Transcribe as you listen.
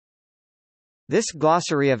This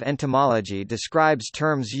glossary of entomology describes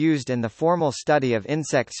terms used in the formal study of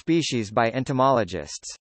insect species by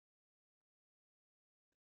entomologists.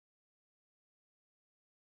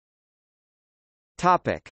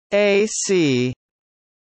 Topic AC.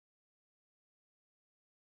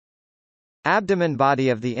 Abdomen, body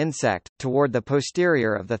of the insect, toward the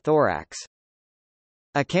posterior of the thorax.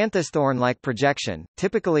 Acanthosthorn-like projection,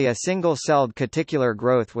 typically a single-celled cuticular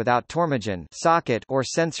growth without tormogen socket or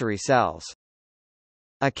sensory cells.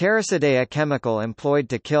 Acaricidae, chemical employed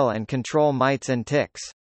to kill and control mites and ticks.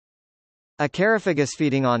 Acariphagus,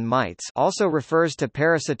 feeding on mites, also refers to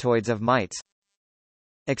parasitoids of mites.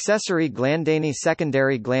 Accessory glandani,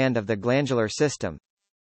 secondary gland of the glandular system.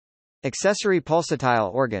 Accessory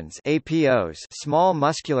pulsatile organs APOs, small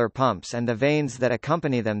muscular pumps and the veins that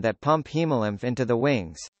accompany them that pump hemolymph into the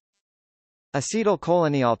wings.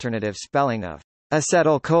 Acetylcholine, alternative spelling of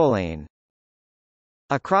acetylcholine.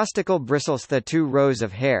 Acrostical bristles, the two rows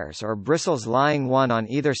of hairs or bristles lying one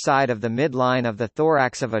on either side of the midline of the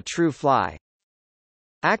thorax of a true fly.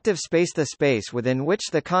 Active space, the space within which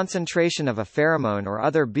the concentration of a pheromone or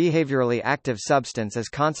other behaviorally active substance is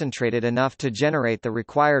concentrated enough to generate the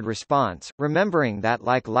required response, remembering that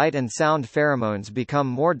like light and sound, pheromones become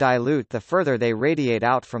more dilute the further they radiate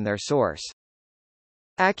out from their source.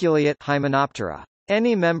 Aculeate, Hymenoptera.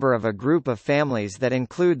 Any member of a group of families that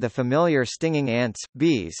include the familiar stinging ants,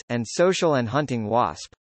 bees, and social and hunting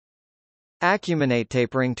wasp. Acuminate,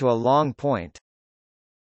 tapering to a long point.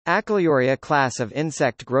 Acaleuria, class of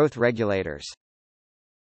insect growth regulators.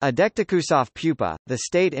 Adecticus, pupa, the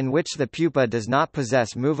state in which the pupa does not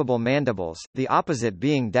possess movable mandibles, the opposite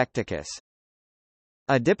being decticus.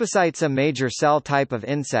 Adipocytes, a major cell type of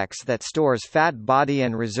insects that stores fat body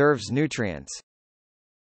and reserves nutrients.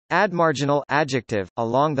 Admarginal, adjective,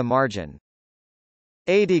 along the margin.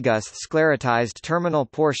 Adegus, sclerotized terminal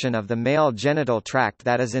portion of the male genital tract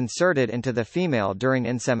that is inserted into the female during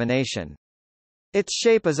insemination. Its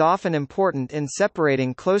shape is often important in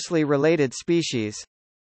separating closely related species.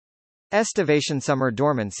 Estivation, summer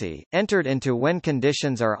dormancy, entered into when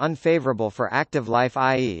conditions are unfavorable for active life,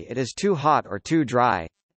 i.e. it is too hot or too dry.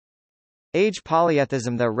 Age,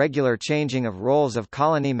 polyethism, the regular changing of roles of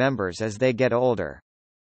colony members as they get older.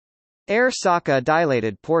 Air sac, a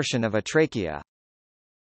dilated portion of a trachea.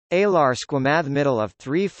 Alar, squamath, middle of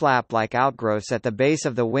three flap-like outgrowths at the base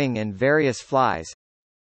of the wing in various flies.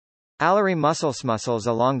 Alary, muscles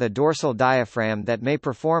along the dorsal diaphragm that may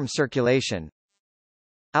perform circulation.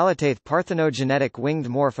 Allotaith, parthenogenetic winged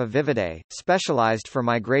morph of Vividae, specialized for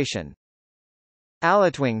migration.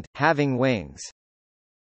 Allotwinged, having wings.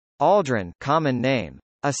 Aldrin, common name.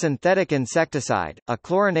 A synthetic insecticide, a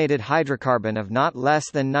chlorinated hydrocarbon of not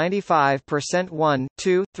less than 95% 1,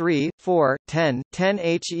 2, 3, 4, 10, 10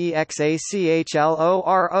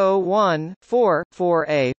 HEXACHLORO1, 4,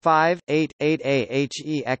 4A, 5, 8, 8A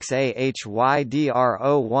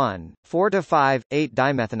HEXAHYDRO1, 4 to 5, 8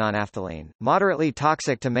 dimethanonaphthalene, moderately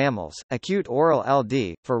toxic to mammals, acute oral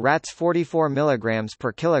LD, for rats 44 mg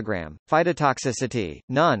per kilogram, phytotoxicity,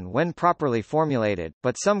 none when properly formulated,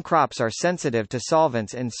 but some crops are sensitive to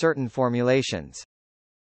solvents in certain formulations.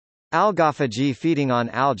 Algophagy, feeding on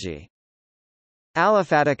algae.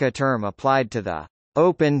 Aliphatica, term applied to the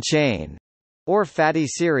open chain or fatty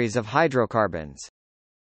series of hydrocarbons.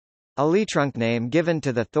 Elytrunk, name given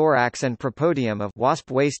to the thorax and propodium of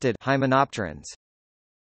wasp-waisted hymenopterans.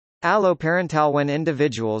 Alloparental, when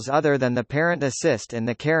individuals other than the parent assist in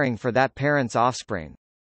the caring for that parent's offspring.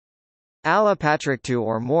 Allopatric, two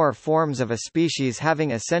or more forms of a species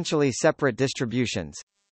having essentially separate distributions.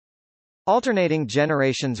 Alternating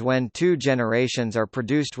generations, when two generations are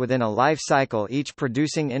produced within a life cycle, each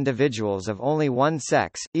producing individuals of only one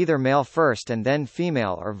sex, either male first and then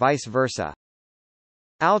female or vice versa.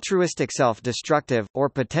 Altruistic, self-destructive, or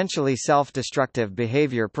potentially self-destructive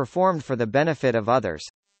behavior performed for the benefit of others.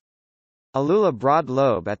 Alula, broad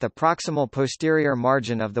lobe at the proximal posterior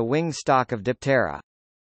margin of the wing stalk of Diptera.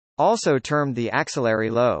 Also termed the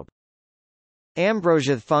axillary lobe.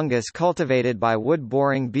 Ambrosia, fungus cultivated by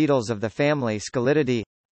wood-boring beetles of the family Scelididae.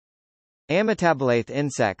 Ametabolate,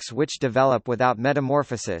 insects which develop without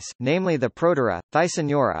metamorphosis, namely the Protera,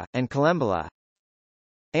 Thysanura, and Collembola.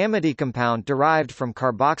 Amide, compound derived from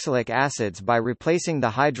carboxylic acids by replacing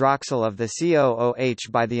the hydroxyl of the COOH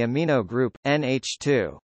by the amino group,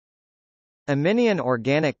 NH2. Aminion,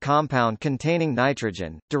 organic compound containing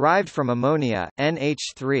nitrogen, derived from ammonia,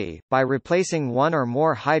 NH3, by replacing one or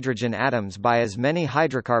more hydrogen atoms by as many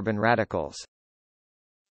hydrocarbon radicals.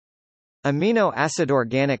 Amino acid,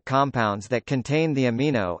 organic compounds that contain the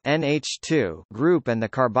amino NH2 group and the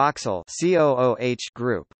carboxyl COOH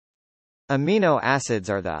group. Amino acids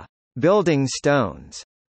are the building stones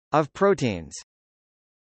of proteins.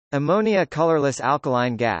 Ammonia colorless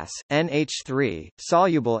alkaline gas, NH3,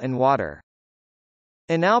 soluble in water.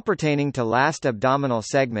 Anal pertaining to last abdominal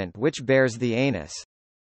segment which bears the anus.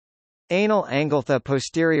 Anal angle the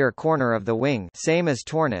posterior corner of the wing, same as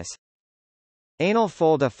tornus. Anal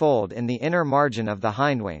fold a fold in the inner margin of the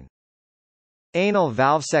hindwing. Anal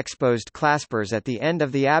valve sexposed claspers at the end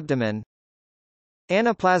of the abdomen.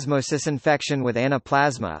 Anaplasmosis infection with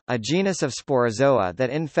anaplasma, a genus of sporozoa that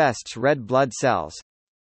infests red blood cells.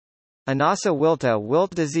 Anasa wilta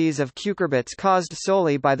wilt disease of cucurbits caused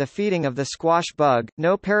solely by the feeding of the squash bug,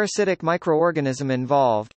 no parasitic microorganism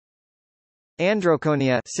involved.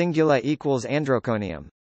 Androconia singular equals androconium.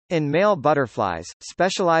 In male butterflies,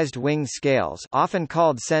 specialized wing scales often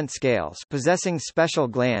called scent scales possessing special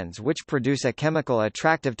glands which produce a chemical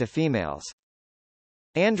attractive to females.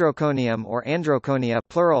 Androconium or androconia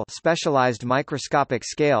plural specialized microscopic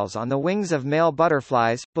scales on the wings of male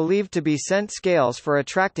butterflies, believed to be scent scales for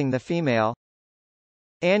attracting the female.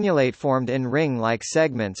 Annulate formed in ring-like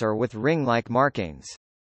segments or with ring-like markings.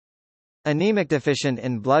 Anemic deficient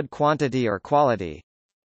in blood quantity or quality.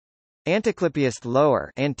 Anticlypeus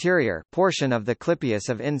lower anterior portion of the clypeus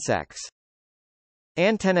of insects.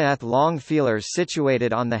 Antennae long feelers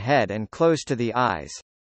situated on the head and close to the eyes.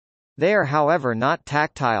 They are however not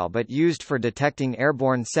tactile but used for detecting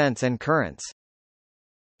airborne scents and currents.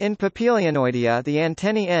 In Papilionoidea the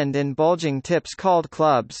antennae end in bulging tips called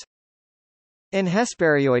clubs. In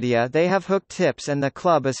Hesperioidea they have hooked tips and the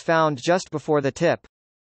club is found just before the tip.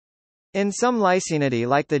 In some Lycaenidae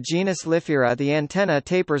like the genus Liphera the antenna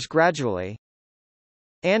tapers gradually.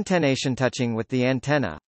 Antennation touching with the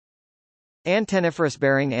antenna. Antenniferous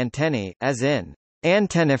bearing antennae, as in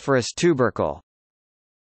antenniferous tubercle.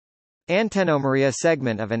 Antennomeria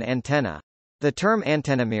segment of an antenna. The term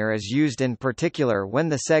antennomere is used in particular when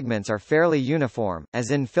the segments are fairly uniform,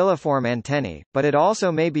 as in filiform antennae, but it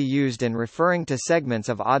also may be used in referring to segments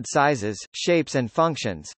of odd sizes, shapes and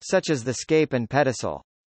functions, such as the scape and pedicel.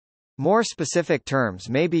 More specific terms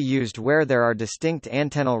may be used where there are distinct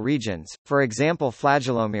antennal regions, for example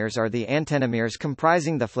flagellomeres are the antennomeres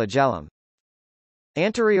comprising the flagellum.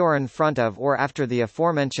 Anterior in front of or after the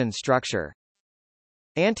aforementioned structure.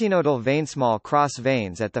 Antenodal vein small cross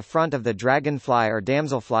veins at the front of the dragonfly or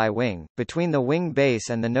damselfly wing, between the wing base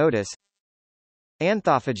and the nodus.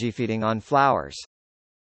 Anthophagy feeding on flowers.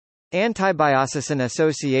 Antibiosis an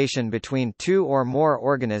association between two or more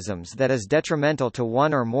organisms that is detrimental to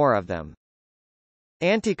one or more of them.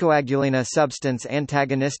 Anticoagulin a substance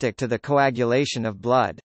antagonistic to the coagulation of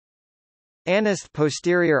blood. Anus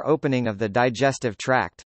posterior opening of the digestive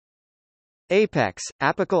tract. Apex,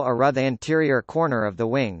 apical or the anterior corner of the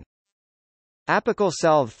wing. Apical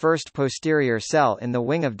cell first posterior cell in the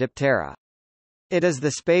wing of Diptera. It is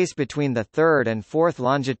the space between the third and fourth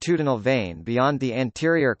longitudinal vein beyond the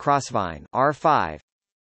anterior crossvine R5.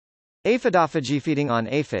 Aphidophagy feeding on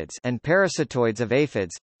aphids and parasitoids of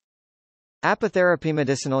aphids. Apitherapy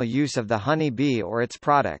medicinal use of the honey bee or its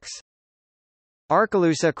products.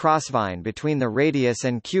 Arcalusa crossvine between the radius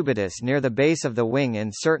and cubitus near the base of the wing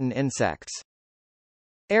in certain insects.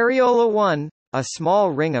 Areola 1, a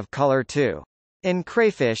small ring of color 2. In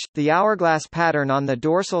crayfish, the hourglass pattern on the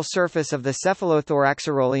dorsal surface of the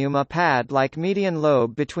cephalothoraxeroleum a pad-like median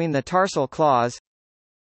lobe between the tarsal claws.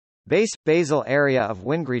 Base, basal area of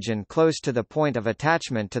wingregion close to the point of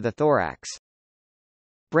attachment to the thorax.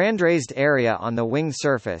 Brandraised area on the wing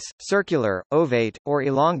surface, circular, ovate, or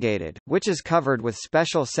elongated, which is covered with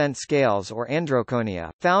special scent scales or androconia,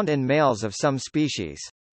 found in males of some species.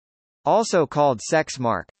 Also called sex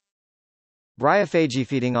mark. Bryophagy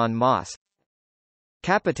feeding on moss.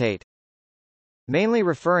 Capitate. Mainly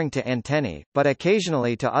referring to antennae, but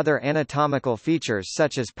occasionally to other anatomical features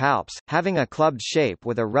such as palps, having a clubbed shape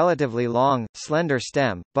with a relatively long, slender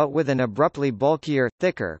stem, but with an abruptly bulkier,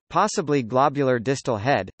 thicker, possibly globular distal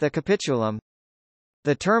head, the capitulum.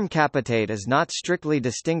 The term capitate is not strictly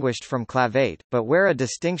distinguished from clavate, but where a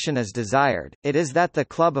distinction is desired, it is that the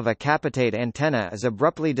club of a capitate antenna is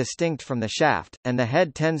abruptly distinct from the shaft, and the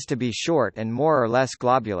head tends to be short and more or less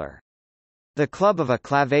globular. The club of a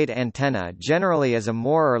clavate antenna generally is a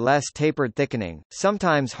more or less tapered thickening,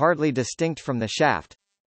 sometimes hardly distinct from the shaft.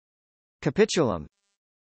 Capitulum.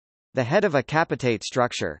 The head of a capitate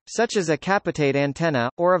structure, such as a capitate antenna,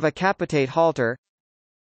 or of a capitate halter.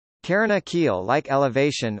 Carina keel-like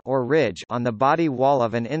elevation or ridge on the body wall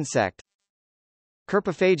of an insect.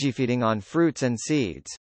 Carpophagy feeding on fruits and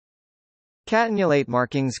seeds. Catenulate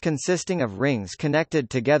markings consisting of rings connected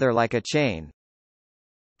together like a chain.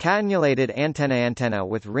 Catenulated antenna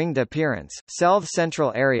with ringed appearance, celled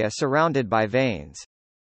central area surrounded by veins.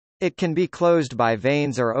 It can be closed by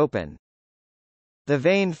veins or open. The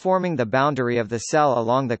vein forming the boundary of the cell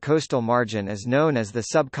along the costal margin is known as the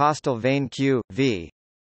subcostal vein Q, V.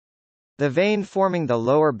 The vein forming the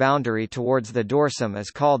lower boundary towards the dorsum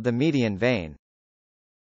is called the median vein.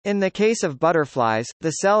 In the case of butterflies,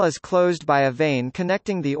 the cell is closed by a vein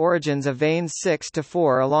connecting the origins of veins 6 to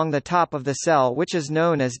 4 along the top of the cell, which is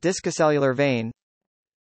known as discocellular vein.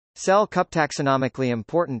 Cell cup, taxonomically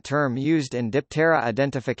important term used in Diptera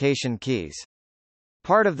identification keys.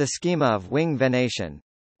 Part of the schema of wing venation.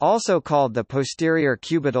 Also called the posterior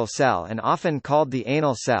cubital cell and often called the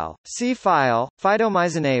anal cell. See file,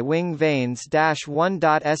 Phytomyzinae wing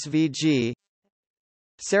veins-1.svg.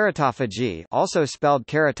 Ceratophagy, also spelled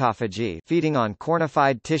keratophagy, feeding on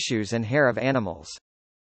cornified tissues and hair of animals.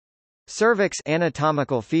 Cervix,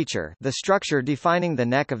 anatomical feature, the structure defining the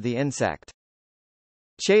neck of the insect.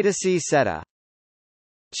 Chaetaceae seta.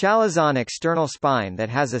 Chalazon, external spine that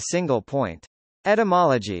has a single point.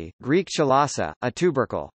 Etymology, Greek chalasa, a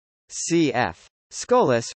tubercle. Cf.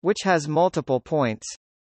 Scolus, which has multiple points.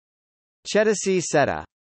 Chaetaceae seta.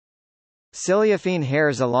 Ciliophene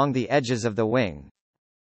hairs along the edges of the wing.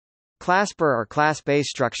 Clasper or clasp A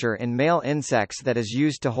structure in male insects that is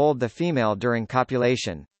used to hold the female during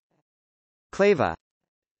copulation. Clava.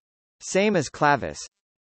 Same as clavis.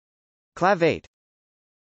 Clavate.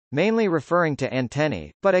 Mainly referring to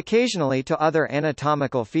antennae, but occasionally to other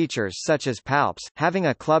anatomical features such as palps, having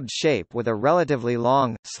a clubbed shape with a relatively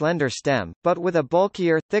long, slender stem, but with a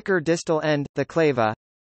bulkier, thicker distal end, the clava.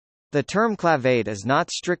 The term clavate is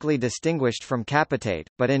not strictly distinguished from capitate,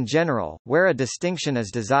 but in general, where a distinction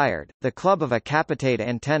is desired, the club of a capitate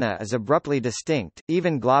antenna is abruptly distinct,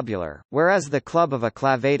 even globular, whereas the club of a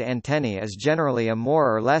clavate antennae is generally a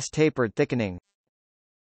more or less tapered thickening.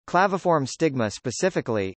 Claviform stigma,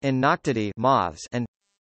 specifically, in Noctidae moths, and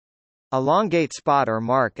elongate spot or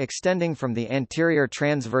mark extending from the anterior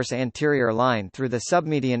transverse anterior line through the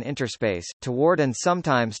submedian interspace, toward and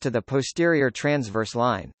sometimes to the posterior transverse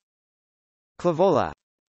line. Clavola.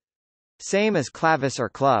 Same as clavis or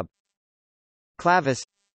club. Clavis.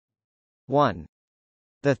 1.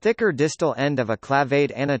 The thicker distal end of a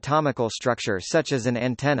clavate anatomical structure such as an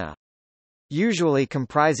antenna. Usually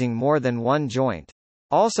comprising more than one joint.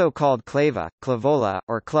 Also called clava, clavola,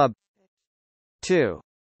 or club. 2.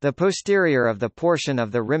 The posterior of the portion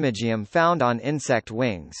of the remigium found on insect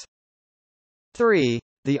wings. 3.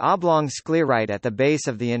 The oblong sclerite at the base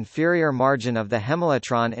of the inferior margin of the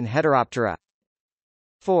hemelytron in Heteroptera.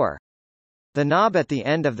 4. The knob at the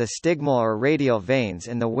end of the stigmal or radial veins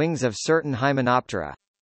in the wings of certain Hymenoptera.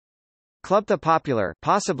 Club, the popular,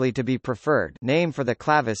 possibly to be preferred, name for the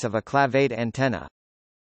clavis of a clavate antenna.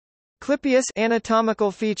 Clypeus,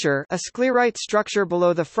 anatomical feature, a sclerite structure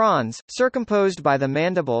below the frons, circumposed by the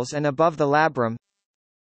mandibles and above the labrum.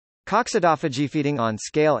 Coccidophagy, feeding on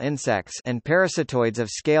scale insects and parasitoids of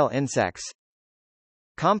scale insects.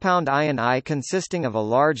 Compound ion I consisting of a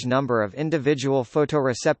large number of individual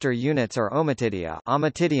photoreceptor units or ommatidia,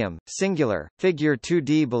 ommatidium, singular, figure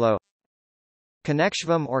 2d below.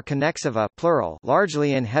 Connexivum or connexiva, plural,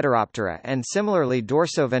 largely in Heteroptera and similarly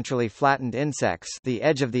dorsoventrally flattened insects, the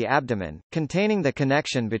edge of the abdomen, containing the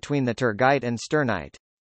connection between the tergite and sternite.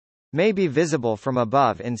 May be visible from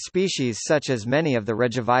above in species such as many of the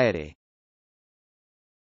Regiviidae.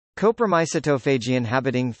 Copromycetophagy,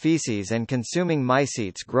 inhabiting feces and consuming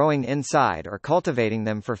mycetes growing inside or cultivating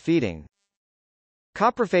them for feeding.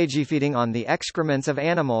 Coprophagy, feeding on the excrements of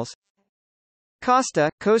animals. Costa,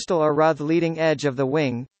 coastal or rough leading edge of the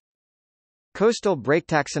wing. Coastal break,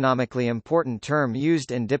 taxonomically important term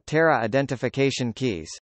used in Diptera identification keys.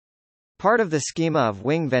 Part of the schema of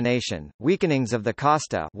wing venation, weakenings of the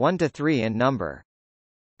costa 1 to 3 in number.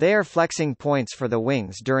 They are flexing points for the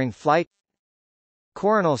wings during flight.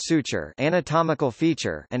 Coronal suture, anatomical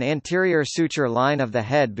feature, an anterior suture line of the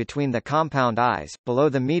head between the compound eyes, below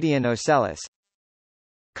the median ocellus.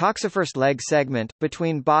 Coxifirst leg segment,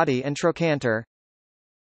 between body and trochanter.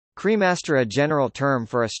 Cremaster, a general term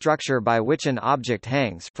for a structure by which an object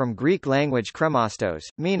hangs, from Greek language kremastos,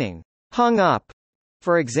 meaning hung up,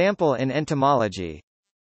 for example in entomology.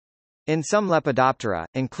 In some Lepidoptera,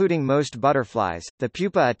 including most butterflies, the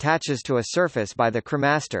pupa attaches to a surface by the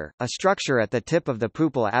cremaster, a structure at the tip of the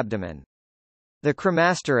pupal abdomen. The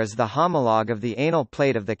cremaster is the homologue of the anal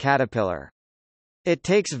plate of the caterpillar. It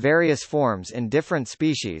takes various forms in different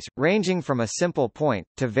species, ranging from a simple point,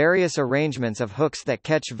 to various arrangements of hooks that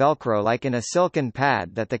catch Velcro like in a silken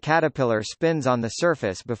pad that the caterpillar spins on the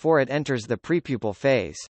surface before it enters the prepupal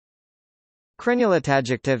phase.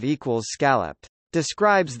 Crenulate equals scalloped.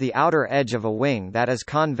 Describes the outer edge of a wing that is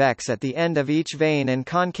convex at the end of each vein and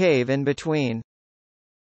concave in between.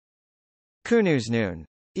 Kunusnoon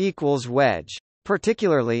equals wedge.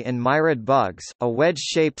 Particularly in myrid bugs, a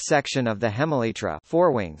wedge-shaped section of the hemelytra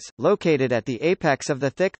forewings, located at the apex of the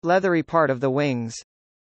thick, leathery part of the wings.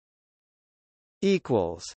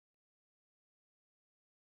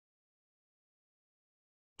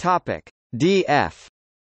 Topic DF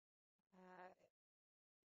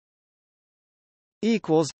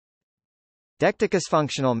equals Decticus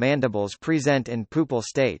functional mandibles present in pupal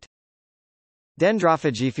state.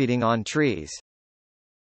 Dendrophagy feeding on trees.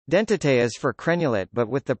 Dentataeas for crenulate but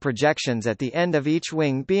with the projections at the end of each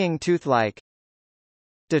wing being tooth-like.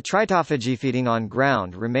 Detritophagy feeding on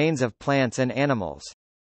ground remains of plants and animals.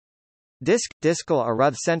 Discal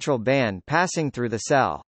aruth central band passing through the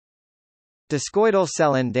cell. Discoidal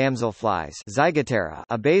cell in damselflies Zygotera,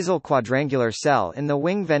 a basal quadrangular cell in the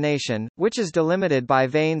wing venation, which is delimited by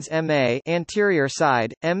veins MA anterior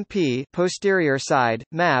side, MP posterior side,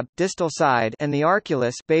 MAB distal side, and the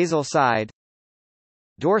arculus basal side.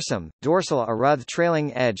 Dorsum, dorsal aruth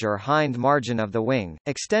trailing edge or hind margin of the wing,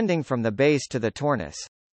 extending from the base to the tornus.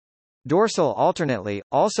 Dorsal alternately,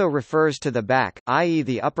 also refers to the back, i.e.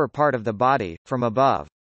 the upper part of the body, from above.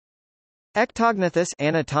 Ectognathus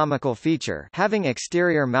anatomical feature having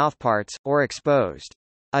exterior mouthparts, or exposed.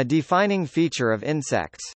 A defining feature of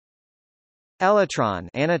insects. Elytron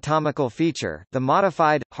anatomical feature, the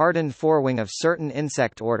modified, hardened forewing of certain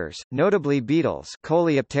insect orders, notably beetles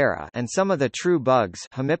Coleoptera and some of the true bugs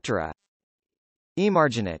Hemiptera.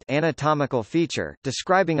 Emarginate anatomical feature,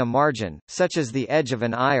 describing a margin, such as the edge of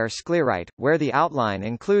an eye or sclerite, where the outline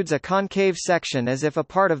includes a concave section as if a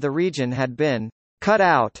part of the region had been cut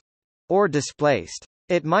out or displaced.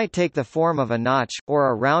 It might take the form of a notch, or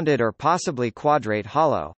a rounded or possibly quadrate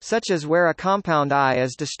hollow, such as where a compound eye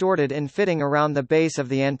is distorted in fitting around the base of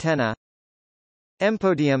the antenna.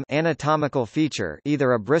 Empodium anatomical feature,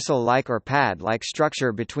 either a bristle-like or pad-like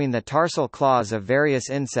structure between the tarsal claws of various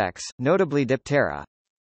insects, notably Diptera.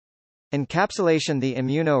 Encapsulation, the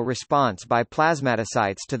immuno-response by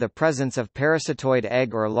plasmatocytes to the presence of parasitoid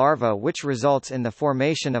egg or larva, which results in the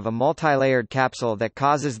formation of a multilayered capsule that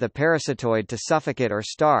causes the parasitoid to suffocate or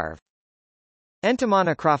starve.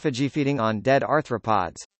 Entomonacrophagy feeding on dead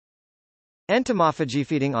arthropods. Entomophagy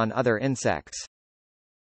feeding on other insects.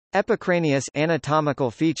 Epicranius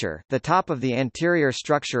anatomical feature, the top of the anterior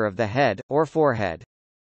structure of the head, or forehead.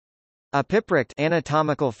 Epiprect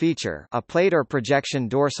anatomical feature, a plate or projection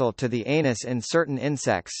dorsal to the anus in certain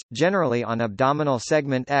insects, generally on abdominal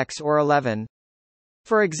segment X or 11.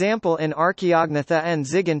 For example, in Archaeognatha and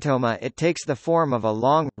Zygentoma it takes the form of a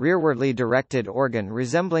long, rearwardly directed organ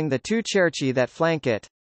resembling the two cerci that flank it.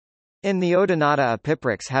 In the Odonata,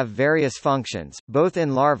 epiprecs have various functions, both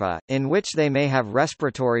in larvae, in which they may have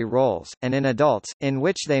respiratory roles, and in adults, in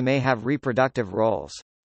which they may have reproductive roles.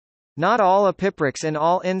 Not all epiprecs in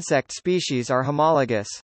all insect species are homologous.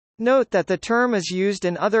 Note that the term is used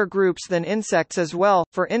in other groups than insects as well,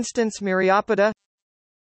 for instance Myriapoda.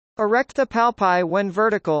 Erect the palpi when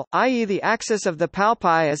vertical, i.e. the axis of the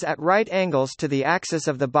palpi is at right angles to the axis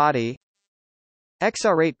of the body.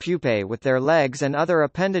 Exarate pupae with their legs and other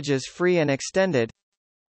appendages free and extended.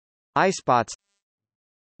 Eye spots.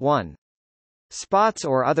 1. Spots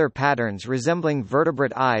or other patterns resembling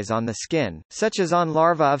vertebrate eyes on the skin, such as on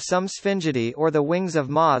larvae of some Sphingidae or the wings of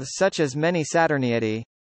moths such as many Saturniidae.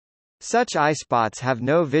 Such eye spots have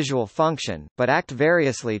no visual function, but act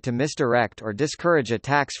variously to misdirect or discourage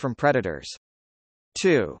attacks from predators.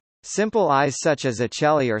 2. Simple eyes such as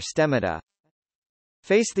ocelli or stemata.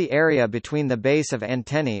 Face the area between the base of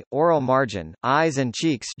antennae, oral margin, eyes and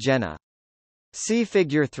cheeks genna. See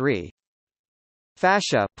Figure 3.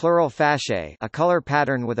 Fascia, plural fasciae, a color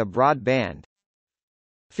pattern with a broad band.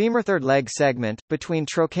 Femur, third leg segment, between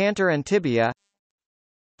trochanter and tibia.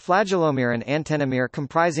 Flagellomere and antennamere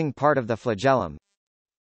comprising part of the flagellum.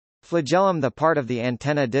 Flagellum, the part of the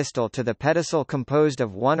antenna distal to the pedicel composed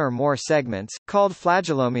of one or more segments, called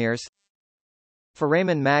flagellomeres.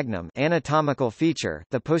 Foramen magnum anatomical feature,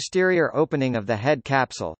 the posterior opening of the head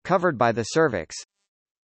capsule, covered by the cervix.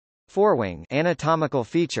 Forewing anatomical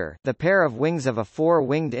feature, the pair of wings of a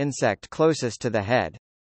four-winged insect closest to the head.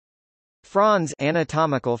 Frons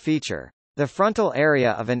anatomical feature, the frontal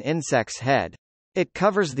area of an insect's head. It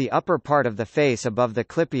covers the upper part of the face above the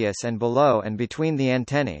clypeus and below and between the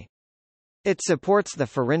antennae. It supports the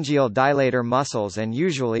pharyngeal dilator muscles and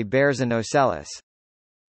usually bears an ocellus.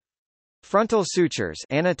 Frontal sutures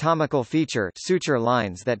anatomical feature, suture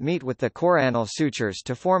lines that meet with the coronal sutures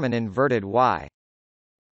to form an inverted Y.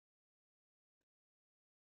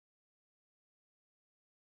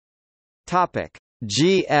 Topic: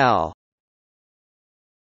 GL.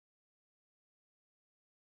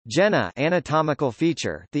 Genna, anatomical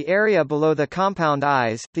feature, the area below the compound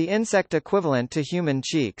eyes, the insect equivalent to human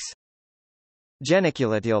cheeks.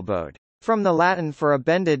 Geniculatielbode. From the Latin for a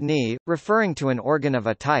bended knee, referring to an organ of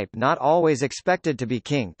a type not always expected to be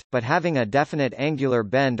kinked, but having a definite angular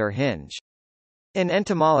bend or hinge. In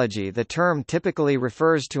entomology, the term typically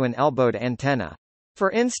refers to an elbowed antenna. For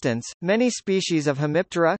instance, many species of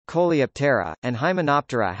Hemiptera, Coleoptera, and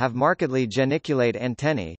Hymenoptera have markedly geniculate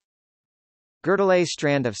antennae. Girdle,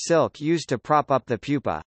 strand of silk used to prop up the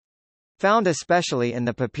pupa. Found especially in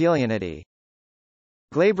the Papilionidae.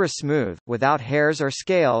 Glabrous smooth, without hairs or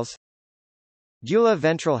scales. Gula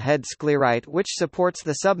ventral head sclerite which supports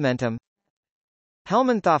the submentum.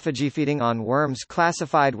 Helminthophagy feeding on worms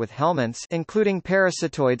classified with helminths including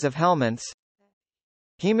parasitoids of helminths.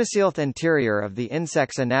 Hemocoelth interior of the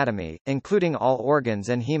insect's anatomy, including all organs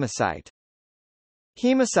and hemocyte.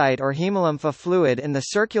 Hemocyte or hemolymph fluid in the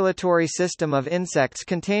circulatory system of insects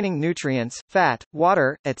containing nutrients, fat,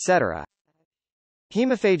 water, etc.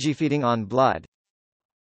 Hemophagy feeding on blood.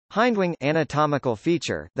 Hindwing anatomical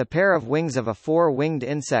feature, the pair of wings of a four-winged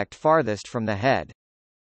insect farthest from the head.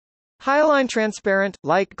 Hyaline transparent,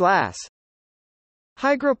 like glass.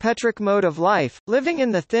 Hygropetric mode of life, living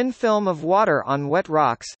in the thin film of water on wet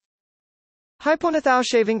rocks. Hypognathoushaving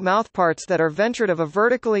shaving mouthparts that are ventred of a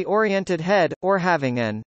vertically oriented head, or having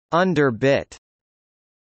an underbit.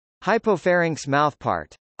 Hypopharynx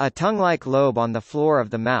mouthpart. A tongue-like lobe on the floor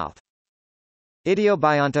of the mouth.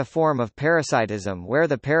 Idiobionta form of parasitism where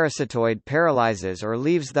the parasitoid paralyzes or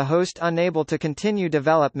leaves the host unable to continue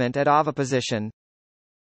development at oviposition.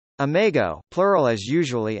 Imago, plural as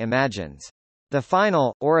usually imagines. The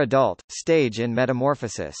final, or adult, stage in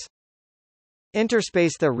metamorphosis.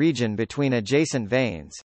 Interspace the region between adjacent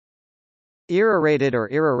veins. Irrorated or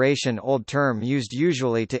irroration old term used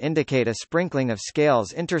usually to indicate a sprinkling of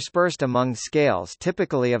scales interspersed among scales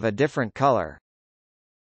typically of a different color.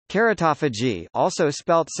 Keratophagy, also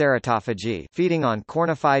spelt ceratophagy, feeding on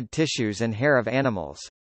cornified tissues and hair of animals.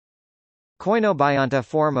 Koinobionta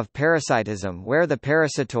form of parasitism where the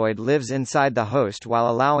parasitoid lives inside the host while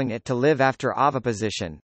allowing it to live after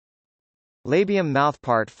oviposition. Labium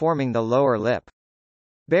mouthpart forming the lower lip.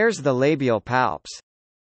 Bears the labial palps.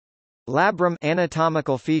 Labrum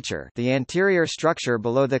anatomical feature, the anterior structure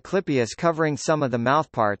below the clypeus covering some of the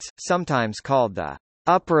mouthparts, sometimes called the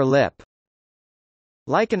upper lip.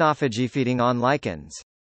 Lichenophagy feeding on lichens.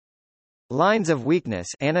 Lines of weakness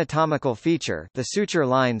anatomical feature, the suture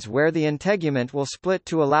lines where the integument will split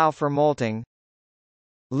to allow for molting.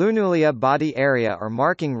 Lunulia body area or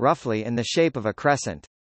marking roughly in the shape of a crescent.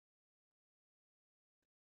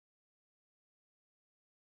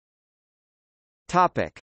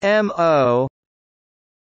 Topic: MO.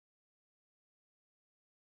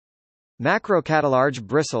 Macrocartilage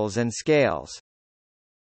bristles and scales.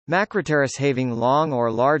 Macroteres having long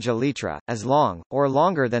or large elytra, as long, or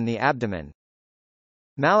longer than the abdomen.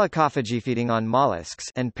 Malacophagy feeding on mollusks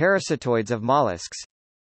and parasitoids of mollusks.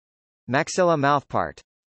 Maxilla mouthpart.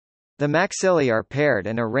 The maxillae are paired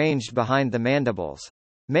and arranged behind the mandibles.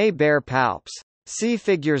 May bear palps. See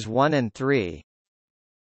figures 1 and 3.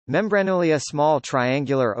 Membranulia small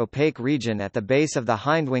triangular opaque region at the base of the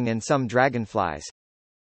hindwing in some dragonflies.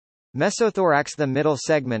 Mesothorax the middle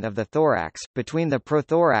segment of the thorax, between the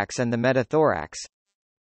prothorax and the metathorax.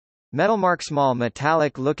 Metalmark small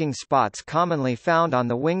metallic-looking spots commonly found on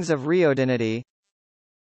the wings of Rheodinidae.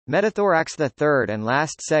 Metathorax the third and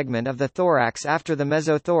last segment of the thorax after the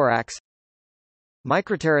mesothorax.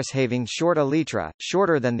 Microteres having short elytra,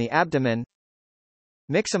 shorter than the abdomen.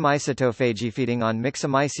 Myxomycetophagy feeding on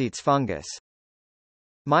Myxomycetes fungus.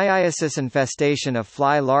 Myiasis infestation of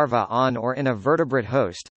fly larvae on or in a vertebrate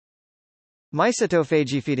host.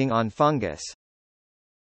 Mycetophagy feeding on fungus.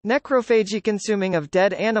 Necrophagy consuming of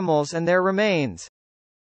dead animals and their remains.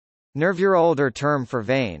 Nervure older term for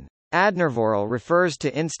vein. Adnervoral refers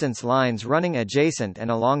to instance lines running adjacent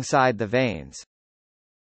and alongside the veins.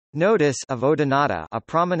 Nodus of odonata, a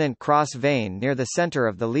prominent cross vein near the center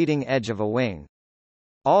of the leading edge of a wing.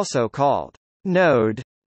 Also called node.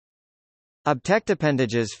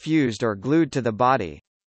 Obtectapendages fused or glued to the body.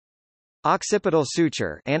 Occipital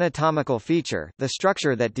suture anatomical feature, the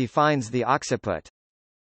structure that defines the occiput.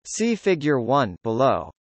 See figure 1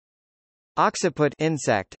 below. Occiput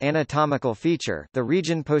insect anatomical feature, the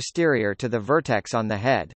region posterior to the vertex on the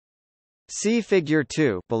head. See figure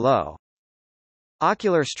 2 below.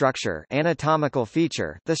 Ocular structure anatomical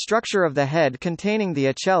feature, the structure of the head containing the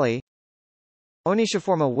ocelli.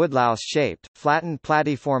 Onychiforma woodlouse-shaped, flattened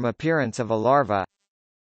platiform appearance of a larva.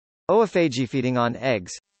 Oophagy feeding on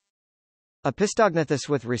eggs. Opistognathous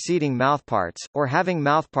with receding mouthparts, or having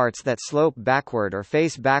mouthparts that slope backward or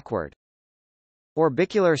face backward.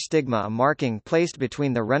 Orbicular stigma, a marking placed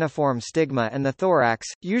between the reniform stigma and the thorax,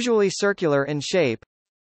 usually circular in shape.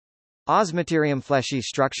 Osmeterium, fleshy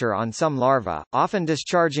structure on some larvae, often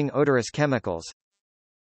discharging odorous chemicals.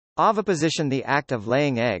 Oviposition, the act of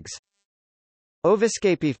laying eggs.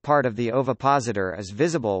 Oviscape, part of the ovipositor is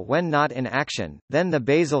visible when not in action, then the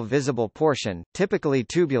basal visible portion, typically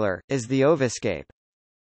tubular, is the oviscape.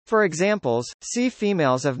 For examples, see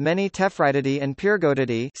females of many Tephrididae and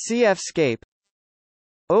Pyrgodidae, cf. scape.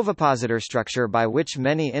 Ovipositor, structure by which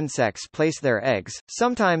many insects place their eggs,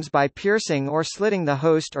 sometimes by piercing or slitting the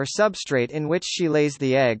host or substrate in which she lays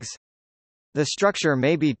the eggs. The structure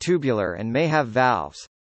may be tubular and may have valves.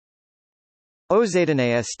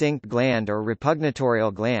 Ozatinea, stink gland or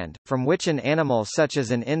repugnatorial gland, from which an animal such as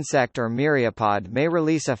an insect or myriapod may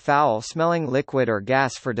release a foul-smelling liquid or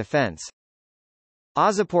gas for defense.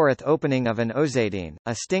 Ozoporith, opening of an ozatine,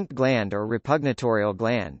 a stink gland or repugnatorial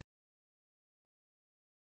gland.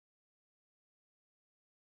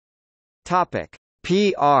 Topic: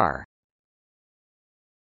 PR.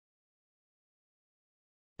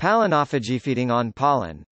 Pollenophagy, feeding on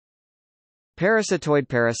pollen. Parasitoid,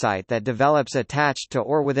 parasite that develops attached to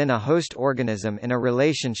or within a host organism in a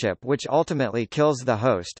relationship which ultimately kills the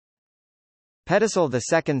host. Pedicel, the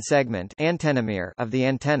second segment antennomere of the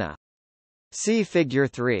antenna. See Figure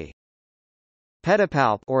 3.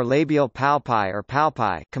 Pedipalp or labial palpi or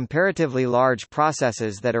palpi, comparatively large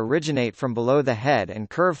processes that originate from below the head and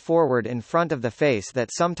curve forward in front of the face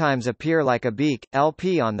that sometimes appear like a beak,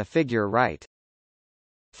 LP on the figure right.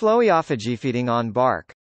 Phloeophagy, feeding on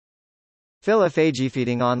bark. Phylophagy,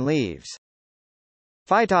 feeding on leaves.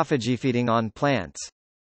 Phytophagy, feeding on plants.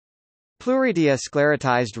 Pluridia,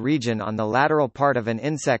 sclerotized region on the lateral part of an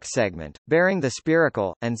insect segment, bearing the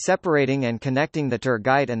spiracle, and separating and connecting the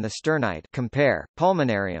tergite and the sternite. Compare,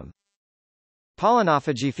 pulmonarium.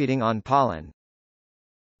 Pollenophagy, feeding on pollen.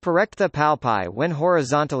 Parectha palpi, when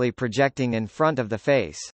horizontally projecting in front of the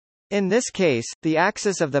face. In this case, the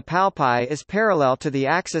axis of the palpi is parallel to the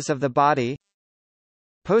axis of the body.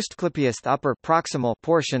 Postclypeus, the upper proximal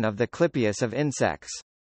portion of the clypeus of insects.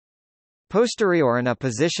 Posterior, in a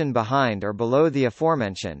position behind or below the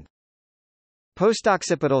aforementioned.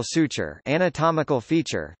 Postoccipital suture, anatomical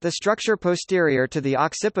feature, the structure posterior to the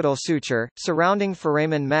occipital suture, surrounding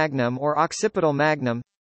foramen magnum or occipital magnum.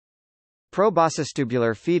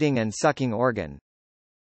 Proboscistubular, feeding and sucking organ.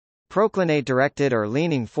 Proclinate, directed or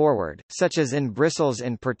leaning forward, such as in bristles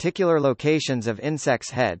in particular locations of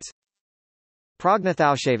insects' heads.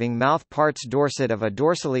 Prognathous, shaving mouth parts dorset of a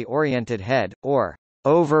dorsally oriented head, or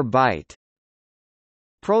overbite.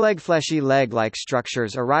 Proleg, fleshy leg-like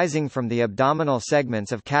structures arising from the abdominal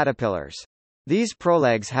segments of caterpillars. These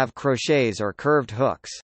prolegs have crochets or curved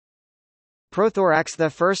hooks. Prothorax, the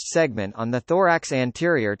first segment on the thorax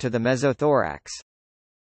anterior to the mesothorax.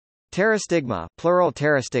 Pterostigma, plural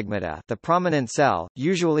pterostigmata, the prominent cell,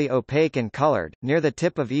 usually opaque and colored, near the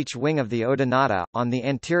tip of each wing of the odonata, on the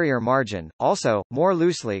anterior margin, also, more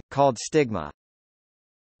loosely, called stigma.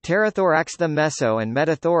 Pterothorax, the meso and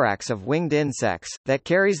metathorax of winged insects, that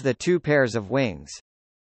carries the two pairs of wings.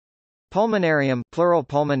 Pulmonarium, plural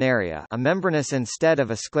pulmonaria, a membranous instead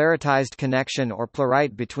of a sclerotized connection or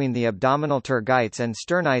plurite between the abdominal tergites and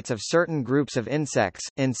sternites of certain groups of insects.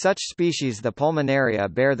 In such species the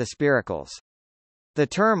pulmonaria bear the spiracles. The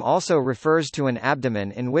term also refers to an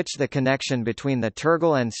abdomen in which the connection between the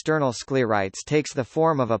tergal and sternal sclerites takes the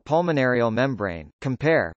form of a pulmonarial membrane.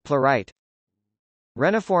 Compare, plurite.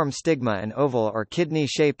 Reniform stigma, an oval or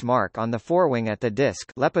kidney-shaped mark on the forewing at the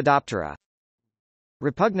disc, Lepidoptera.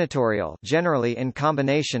 Repugnatorial, generally in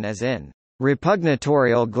combination as in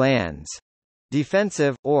repugnatorial glands,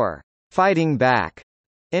 defensive, or fighting back,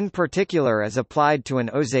 in particular as applied to an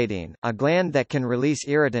ozatine, a gland that can release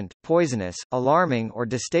irritant, poisonous, alarming or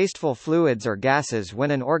distasteful fluids or gases when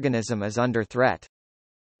an organism is under threat.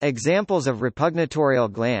 Examples of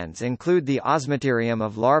repugnatorial glands include the osmeterium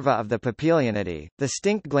of larvae of the Papilionidae, the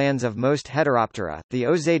stink glands of most Heteroptera, the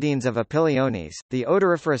ozatines of Apiliones, the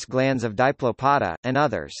odoriferous glands of Diplopoda, and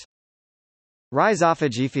others.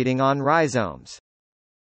 Rhizophagy, feeding on rhizomes.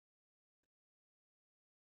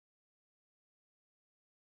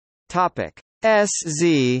 Topic: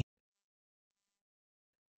 SZ.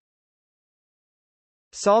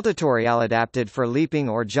 Saltatorial, adapted for leaping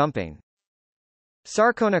or jumping.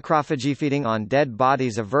 Sarconacrophagy, feeding on dead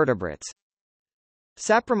bodies of vertebrates.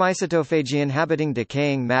 Sapromycetophagy, inhabiting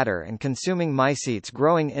decaying matter and consuming mycetes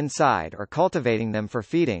growing inside or cultivating them for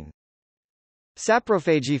feeding.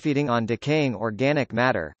 Saprophagy, feeding on decaying organic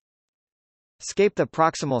matter. scape the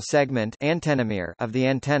proximal segment antennomere of the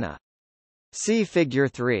antenna. See Figure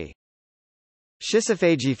 3.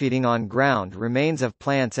 Schistophagy feeding on ground remains of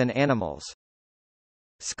plants and animals.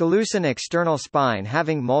 Scalucin external spine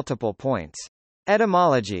having multiple points.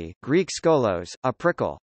 Etymology, Greek skolos, a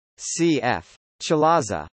prickle. Cf.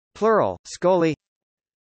 chalaza. Plural, scoli.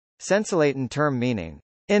 Sensilatin term meaning,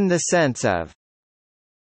 in the sense of,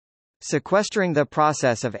 sequestering the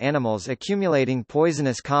process of animals accumulating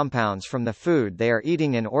poisonous compounds from the food they are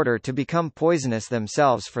eating in order to become poisonous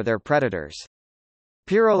themselves for their predators.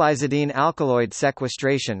 Pyrrolizidine alkaloid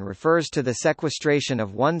sequestration refers to the sequestration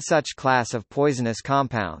of one such class of poisonous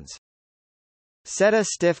compounds. Seta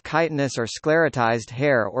stiff chitinous or sclerotized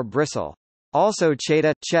hair or bristle. Also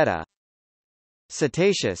cheta.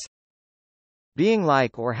 Cetaceous. Being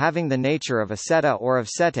like or having the nature of a seta or of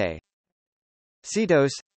setae.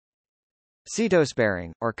 Cetos.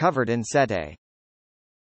 Cetose-bearing, or covered in setae.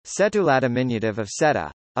 Cetula diminutive of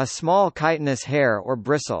seta. A small chitinous hair or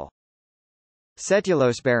bristle.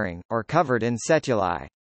 Setulose-bearing, or covered in setulae.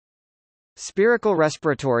 Spherical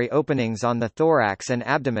respiratory openings on the thorax and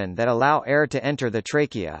abdomen that allow air to enter the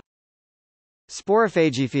trachea.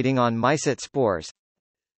 Sporophagy feeding on mycete spores.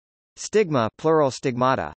 Stigma, plural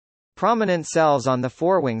stigmata. Prominent cells on the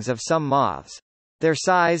forewings of some moths. Their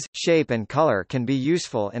size, shape and color can be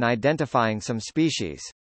useful in identifying some species.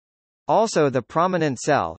 Also the prominent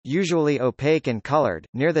cell, usually opaque and colored,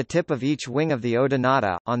 near the tip of each wing of the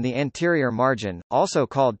odonata, on the anterior margin, also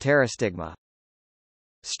called pterostigma.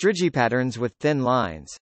 Strigipatterns with thin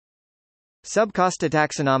lines. Subcosta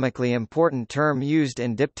taxonomically important term used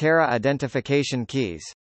in Diptera identification keys.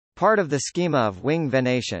 Part of the schema of wing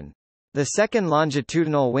venation. The second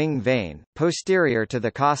longitudinal wing vein, posterior to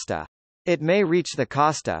the costa. It may reach the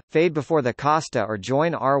costa, fade before the costa or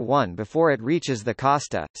join R1 before it reaches the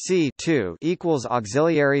costa. C 2 equals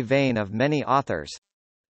auxiliary vein of many authors.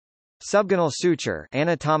 Subgonal suture,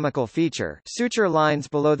 anatomical feature, suture lines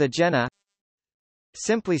below the genna.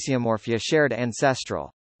 Simpliciomorphia, shared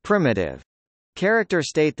ancestral, primitive character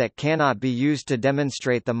state that cannot be used to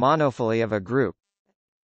demonstrate the monophily of a group.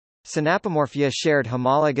 Synapomorphia, shared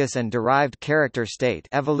homologous and derived character state,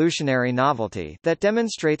 evolutionary novelty that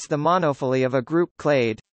demonstrates the monophily of a group.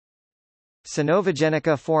 Clade.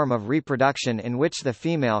 Synovogenica, form of reproduction in which the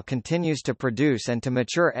female continues to produce and to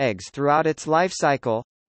mature eggs throughout its life cycle.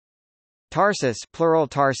 Tarsus, plural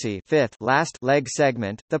tarsi, fifth last leg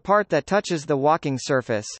segment, the part that touches the walking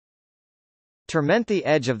surface. Terment, the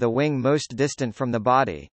edge of the wing most distant from the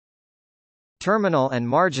body. Terminal and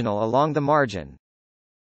marginal, along the margin.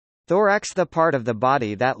 Thorax, the part of the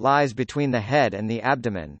body that lies between the head and the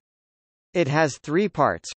abdomen. It has three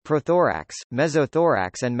parts, prothorax,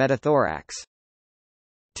 mesothorax and metathorax.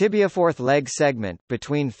 Tibia, fourth leg segment,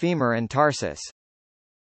 between femur and tarsus.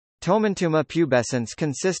 Tomentuma pubescens,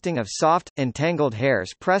 consisting of soft, entangled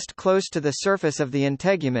hairs pressed close to the surface of the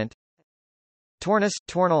integument. Tornus,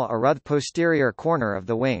 tornal, aruth, posterior corner of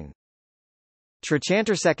the wing.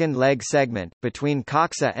 Trochanter, second leg segment, between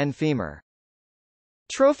coxa and femur.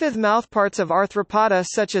 Trophith, mouthparts of arthropoda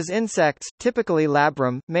such as insects, typically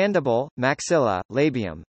labrum, mandible, maxilla,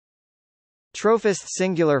 labium. Trophist,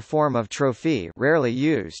 singular form of trophy, rarely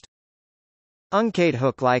used. Uncate,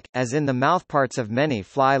 hook-like, as in the mouthparts of many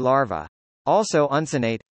fly larvae. Also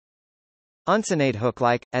uncinate. Uncinate,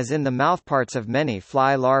 hook-like, as in the mouthparts of many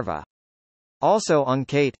fly larvae. Also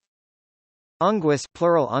uncate. Unguis,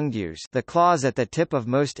 plural ungues, the claws at the tip of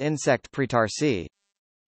most insect pretarsi.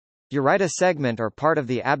 Urita, segment or part of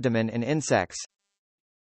the abdomen in insects.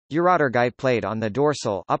 Urotergite, plate on the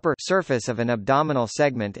dorsal upper surface of an abdominal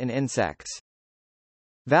segment in insects.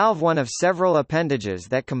 Valve, one of several appendages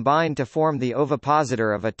that combine to form the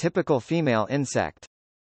ovipositor of a typical female insect.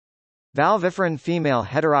 Valviferan, female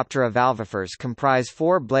Heteroptera valvifers comprise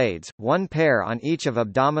 4 blades, 1 pair on each of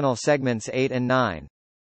abdominal segments 8 and 9.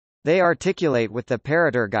 They articulate with the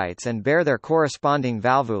paratergites and bear their corresponding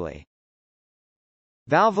valvulae.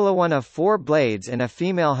 Valvula, one of 4 blades in a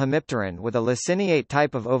female hemipteran with a laciniate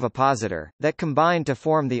type of ovipositor, that combine to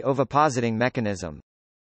form the ovipositing mechanism.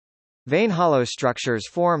 Vein hollow structures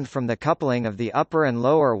formed from the coupling of the upper and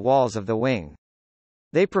lower walls of the wing.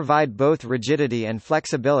 They provide both rigidity and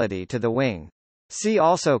flexibility to the wing. See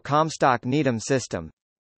also Comstock-Needham system.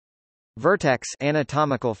 Vertex,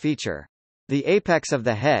 anatomical feature. The apex of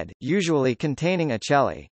the head, usually containing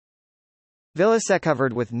ocelli. Villicea,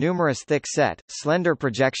 covered with numerous thick-set, slender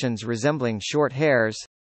projections resembling short hairs.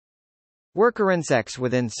 Worker insects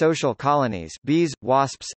within social colonies, bees,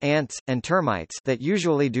 wasps, ants, and termites, that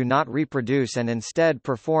usually do not reproduce and instead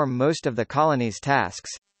perform most of the colony's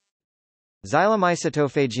tasks.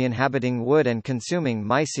 Xylomycetophagy inhabiting wood and consuming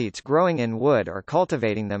mycetes growing in wood or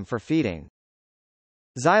cultivating them for feeding.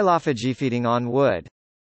 Xylophagy feeding on wood.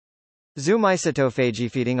 Zoomycetophagy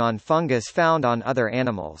feeding on fungus found on other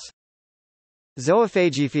animals.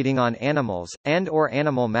 Zoophagy feeding on animals, and/or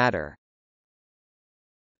animal matter.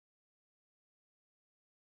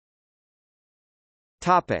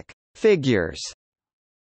 Topic. Figures.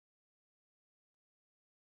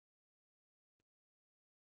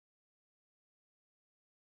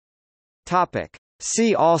 Topic.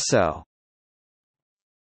 See also: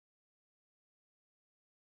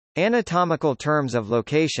 Anatomical terms of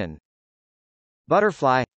location,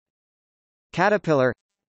 butterfly, caterpillar,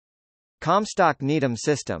 Comstock-Needham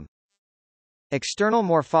system, external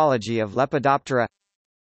morphology of Lepidoptera,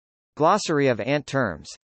 glossary of ant terms,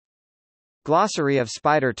 glossary of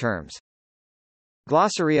spider terms,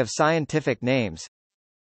 glossary of scientific names,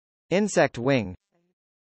 insect wing,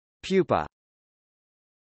 pupa.